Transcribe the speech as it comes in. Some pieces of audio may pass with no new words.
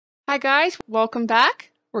Hi guys, welcome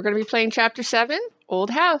back. We're going to be playing Chapter 7, Old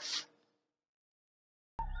House.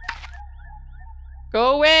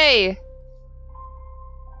 Go away!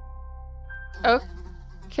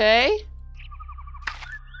 Okay.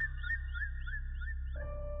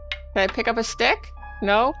 Can I pick up a stick?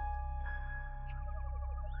 No?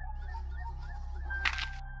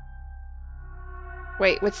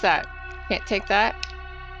 Wait, what's that? Can't take that?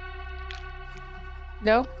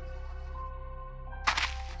 No?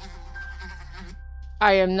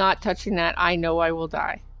 I am not touching that. I know I will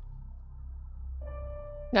die.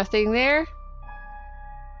 Nothing there?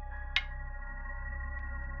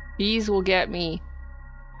 Bees will get me.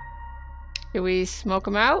 Can we smoke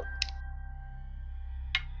them out?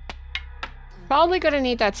 Probably gonna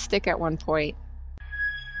need that stick at one point.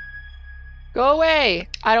 Go away!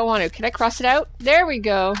 I don't want to. Can I cross it out? There we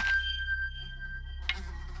go.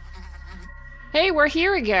 Hey, we're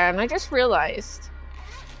here again. I just realized.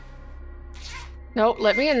 No,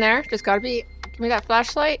 let me in there. Just gotta be... Give me that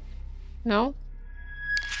flashlight. No?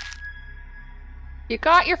 You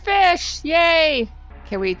got your fish! Yay!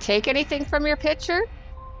 Can we take anything from your picture?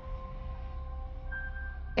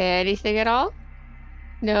 Anything at all?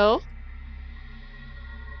 No?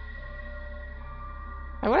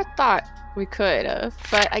 I would have thought we could have,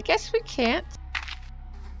 but I guess we can't.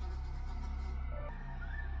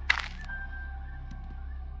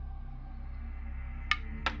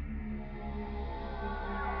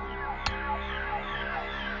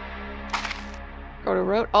 Go to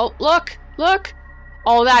road. Oh, look! Look!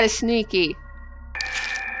 Oh, that is sneaky.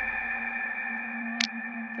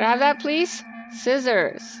 Can I have that, please?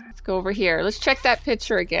 Scissors. Let's go over here. Let's check that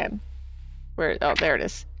picture again. Where? Oh, there it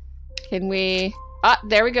is. Can we... Ah,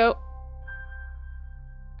 there we go.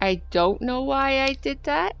 I don't know why I did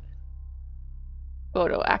that.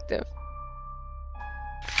 Photo active.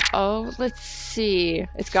 Oh, let's see.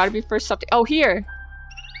 It's got to be for something. Oh, here.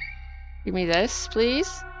 Give me this,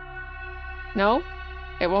 please. No?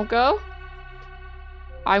 It won't go?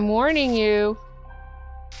 I'm warning you.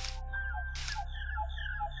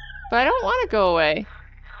 But I don't want to go away.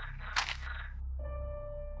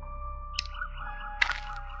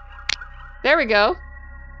 There we go.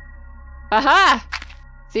 Aha!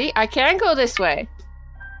 See, I can go this way.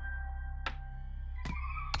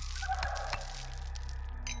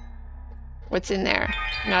 What's in there?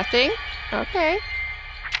 Nothing? Okay.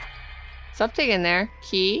 Something in there.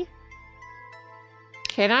 Key.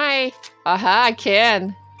 Can I? Aha, I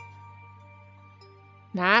can.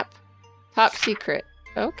 Map. Top secret.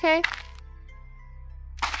 Okay.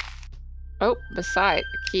 Oh, beside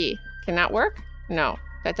a key. Can that work? No,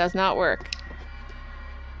 that does not work.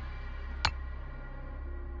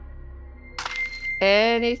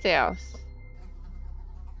 Anything else?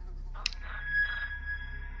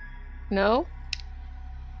 No?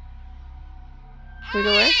 We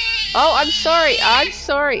go in? Oh, I'm sorry. I'm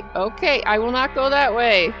sorry. Okay, I will not go that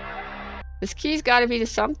way. This key's got to be to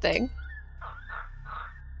something.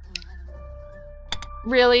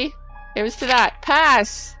 Really? It was to that.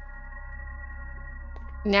 Pass!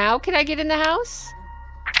 Now can I get in the house?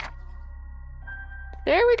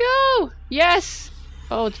 There we go! Yes!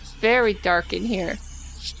 Oh, it's very dark in here.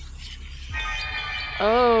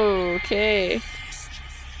 Oh, okay.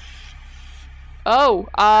 Oh,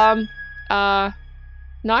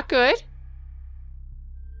 not good.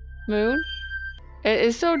 Moon? It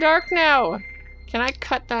is so dark now. Can I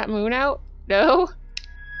cut that moon out? No?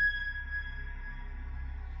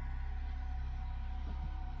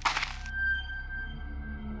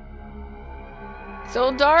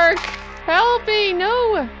 So dark! Help me!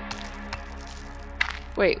 No!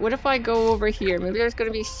 Wait, what if I go over here? Maybe there's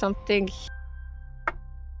gonna be something...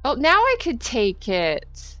 Oh, now I could take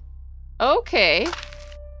it! Okay.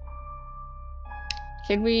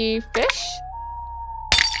 Can we fish?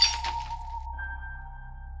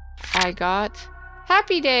 I got...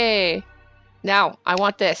 Happy Day! Now, I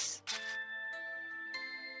want this.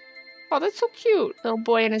 Oh, that's so cute. Little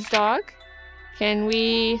boy and his dog. Can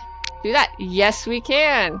we... do that? Yes, we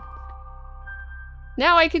can.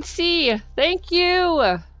 Now I can see. Thank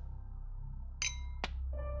you.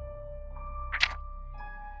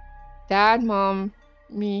 Dad, Mom,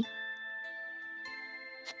 me.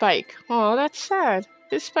 Spike. Oh, that's sad.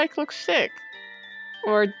 This Spike looks sick.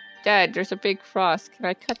 Or dead. There's a big frost. Can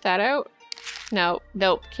I cut that out? No.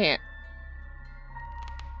 Nope, can't.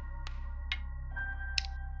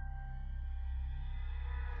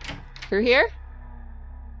 Through here?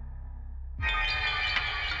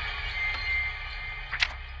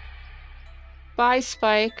 Bye,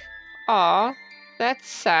 Spike. Aw, that's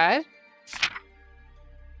sad.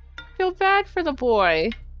 Feel bad for the boy.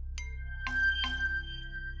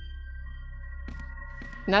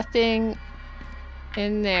 Nothing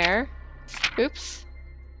in there. Oops.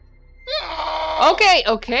 Okay,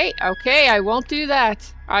 okay, okay, I won't do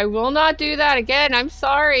that. I will not do that again, I'm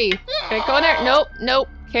sorry. Can I go in there? Nope, nope,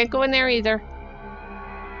 can't go in there either.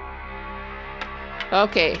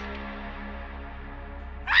 Okay.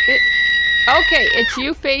 Okay, it's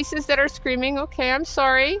you faces that are screaming. Okay, I'm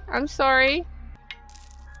sorry, I'm sorry.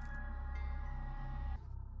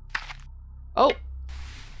 Oh.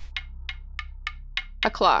 A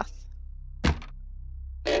cloth.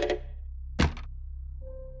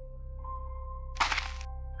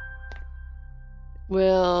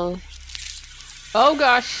 Will... Oh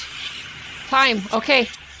gosh. Time. Okay.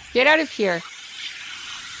 Get out of here.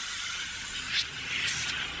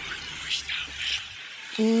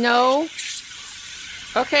 No.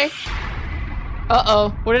 Okay. Uh-oh.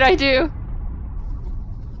 What did I do?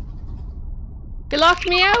 He locked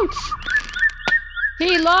me out!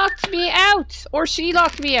 He locked me out! Or she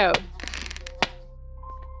locked me out.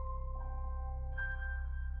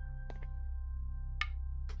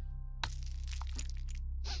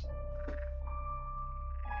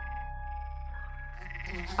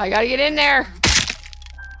 I gotta get in there.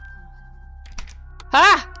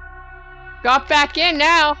 Ha! Got back in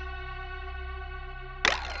now.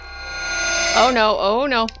 Oh no, oh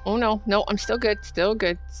no, oh no. No, I'm still good, still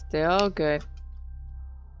good, still good.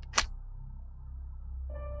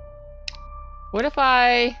 What if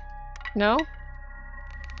I... No?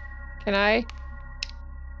 Can I?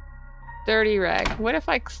 Dirty rag. What if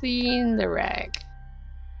I clean the rag?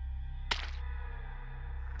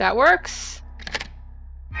 That works.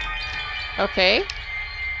 Okay.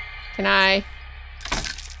 Can I?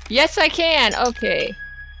 Yes, I can. Okay.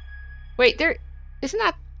 Wait, there... Isn't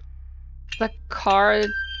that the card?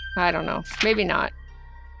 I don't know. Maybe not.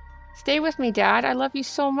 Stay with me, Dad. I love you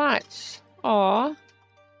so much. Aw.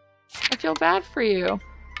 I feel bad for you.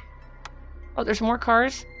 Oh, there's more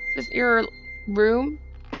cars? Is this your room?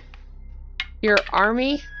 Your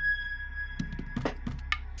army?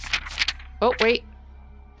 Oh, wait.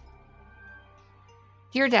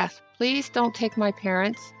 Dear Death, please don't take my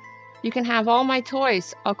parents. You can have all my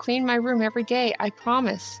toys. I'll clean my room every day, I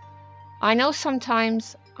promise. I know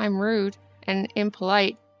sometimes I'm rude and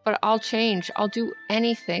impolite, but I'll change. I'll do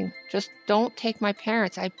anything. Just don't take my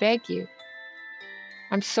parents, I beg you.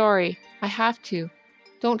 I'm sorry. I have to.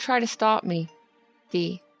 Don't try to stop me.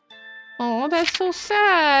 D. Oh, that's so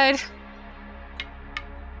sad.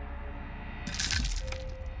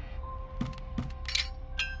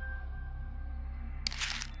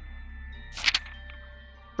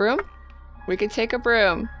 Broom? We could take a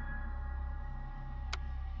broom.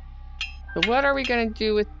 So what are we gonna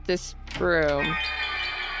do with this broom?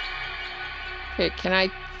 Okay, can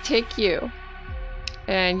I take you?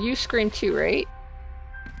 And you scream too, right?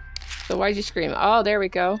 So why'd you scream? Oh, there we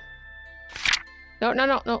go. No, no,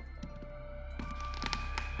 no, no.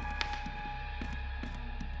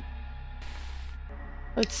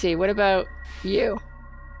 Let's see, what about you?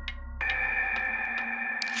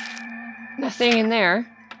 Nothing in there.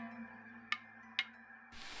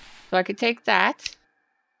 So I could take that.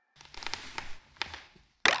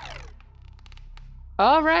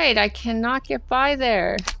 Alright, I cannot get by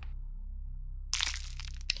there.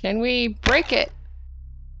 Can we break it?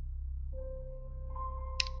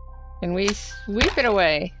 Can we sweep it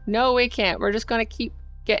away? No, we can't. We're just gonna keep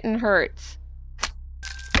getting hurt.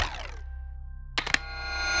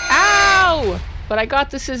 Ow! But I got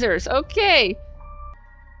the scissors. Okay.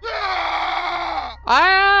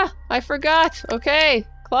 Ah! I forgot. Okay.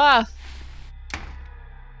 Cloth.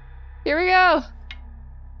 Here we go.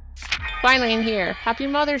 Finally in here. Happy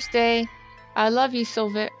Mother's Day. I love you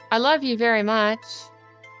I love you very much.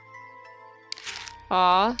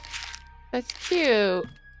 Aw. That's cute.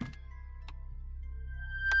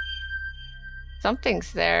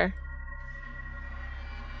 Something's there.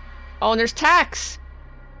 Oh, and there's tax!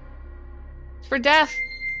 It's for Death.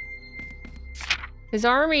 His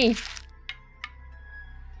army.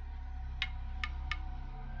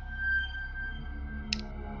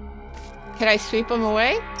 Can I sweep them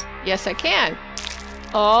away? Yes, I can.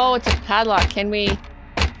 Oh, it's a padlock. Can we...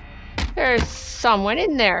 There's someone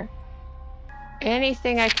in there.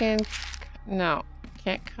 Anything I can... No.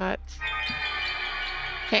 Can't cut.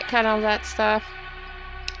 Can't cut all that stuff.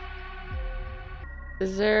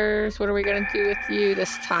 Scissors. What are we gonna do with you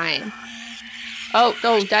this time? Oh,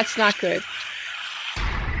 oh, that's not good.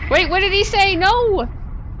 Wait, what did he say? No!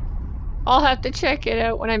 I'll have to check it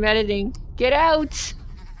out when I'm editing. Get out!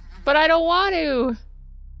 But I don't want to!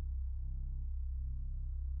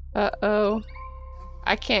 Uh-oh.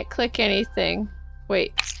 I can't click anything.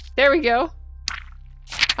 Wait. There we go.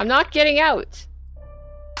 I'm not getting out.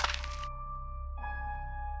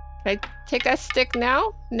 Can I take that stick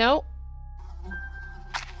now? No.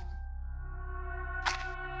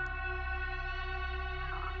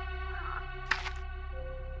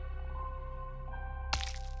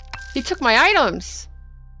 He took my items.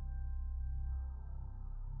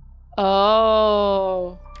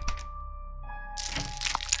 Oh.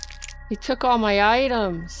 He took all my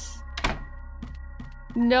items.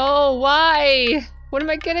 No, why? What am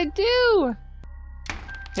I gonna do?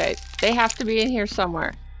 Okay, they have to be in here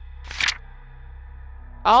somewhere.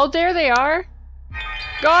 Oh, there they are.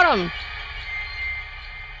 Got them.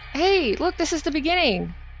 Hey, look, this is the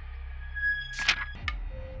beginning.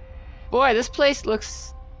 Boy, this place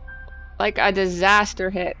looks like a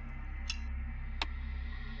disaster hit.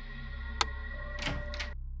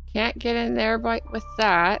 Can't get in there with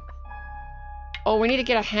that. Oh, we need to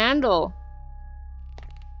get a handle.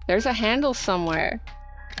 There's a handle somewhere.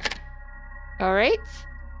 Alright.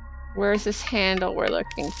 Where's this handle we're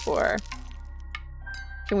looking for?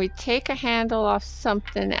 Can we take a handle off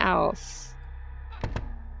something else?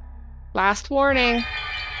 Last warning.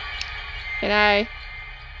 Can I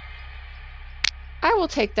will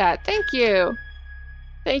take that. Thank you.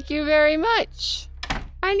 Thank you very much.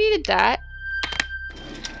 I needed that.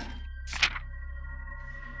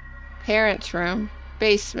 Parents' room.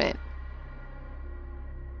 Basement.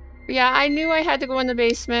 Yeah, I knew I had to go in the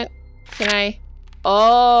basement. Can I?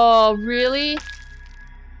 Oh, really?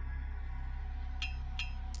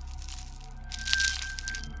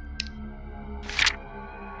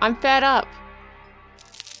 I'm fed up.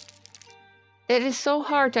 It is so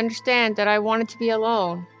hard to understand that I wanted to be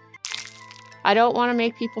alone. I don't want to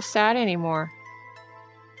make people sad anymore.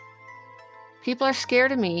 People are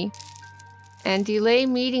scared of me and delay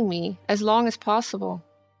meeting me as long as possible.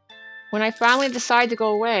 When I finally decide to go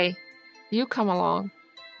away, you come along.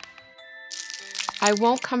 I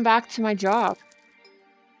won't come back to my job.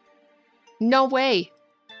 No way.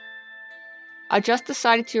 I just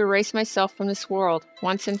decided to erase myself from this world,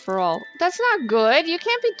 once and for all. That's not good. You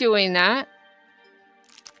can't be doing that.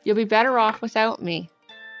 You'll be better off without me.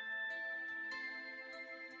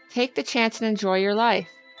 Take the chance and enjoy your life.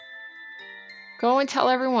 Go and tell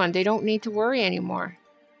everyone they don't need to worry anymore.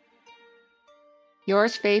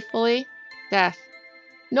 Yours faithfully, Death.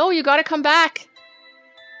 No, you gotta come back.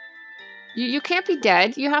 You can't be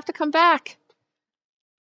dead. You have to come back.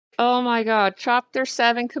 Oh my god. Chapter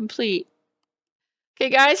 7 complete. Okay,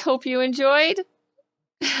 guys. Hope you enjoyed.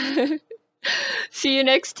 See you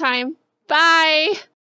next time. Bye.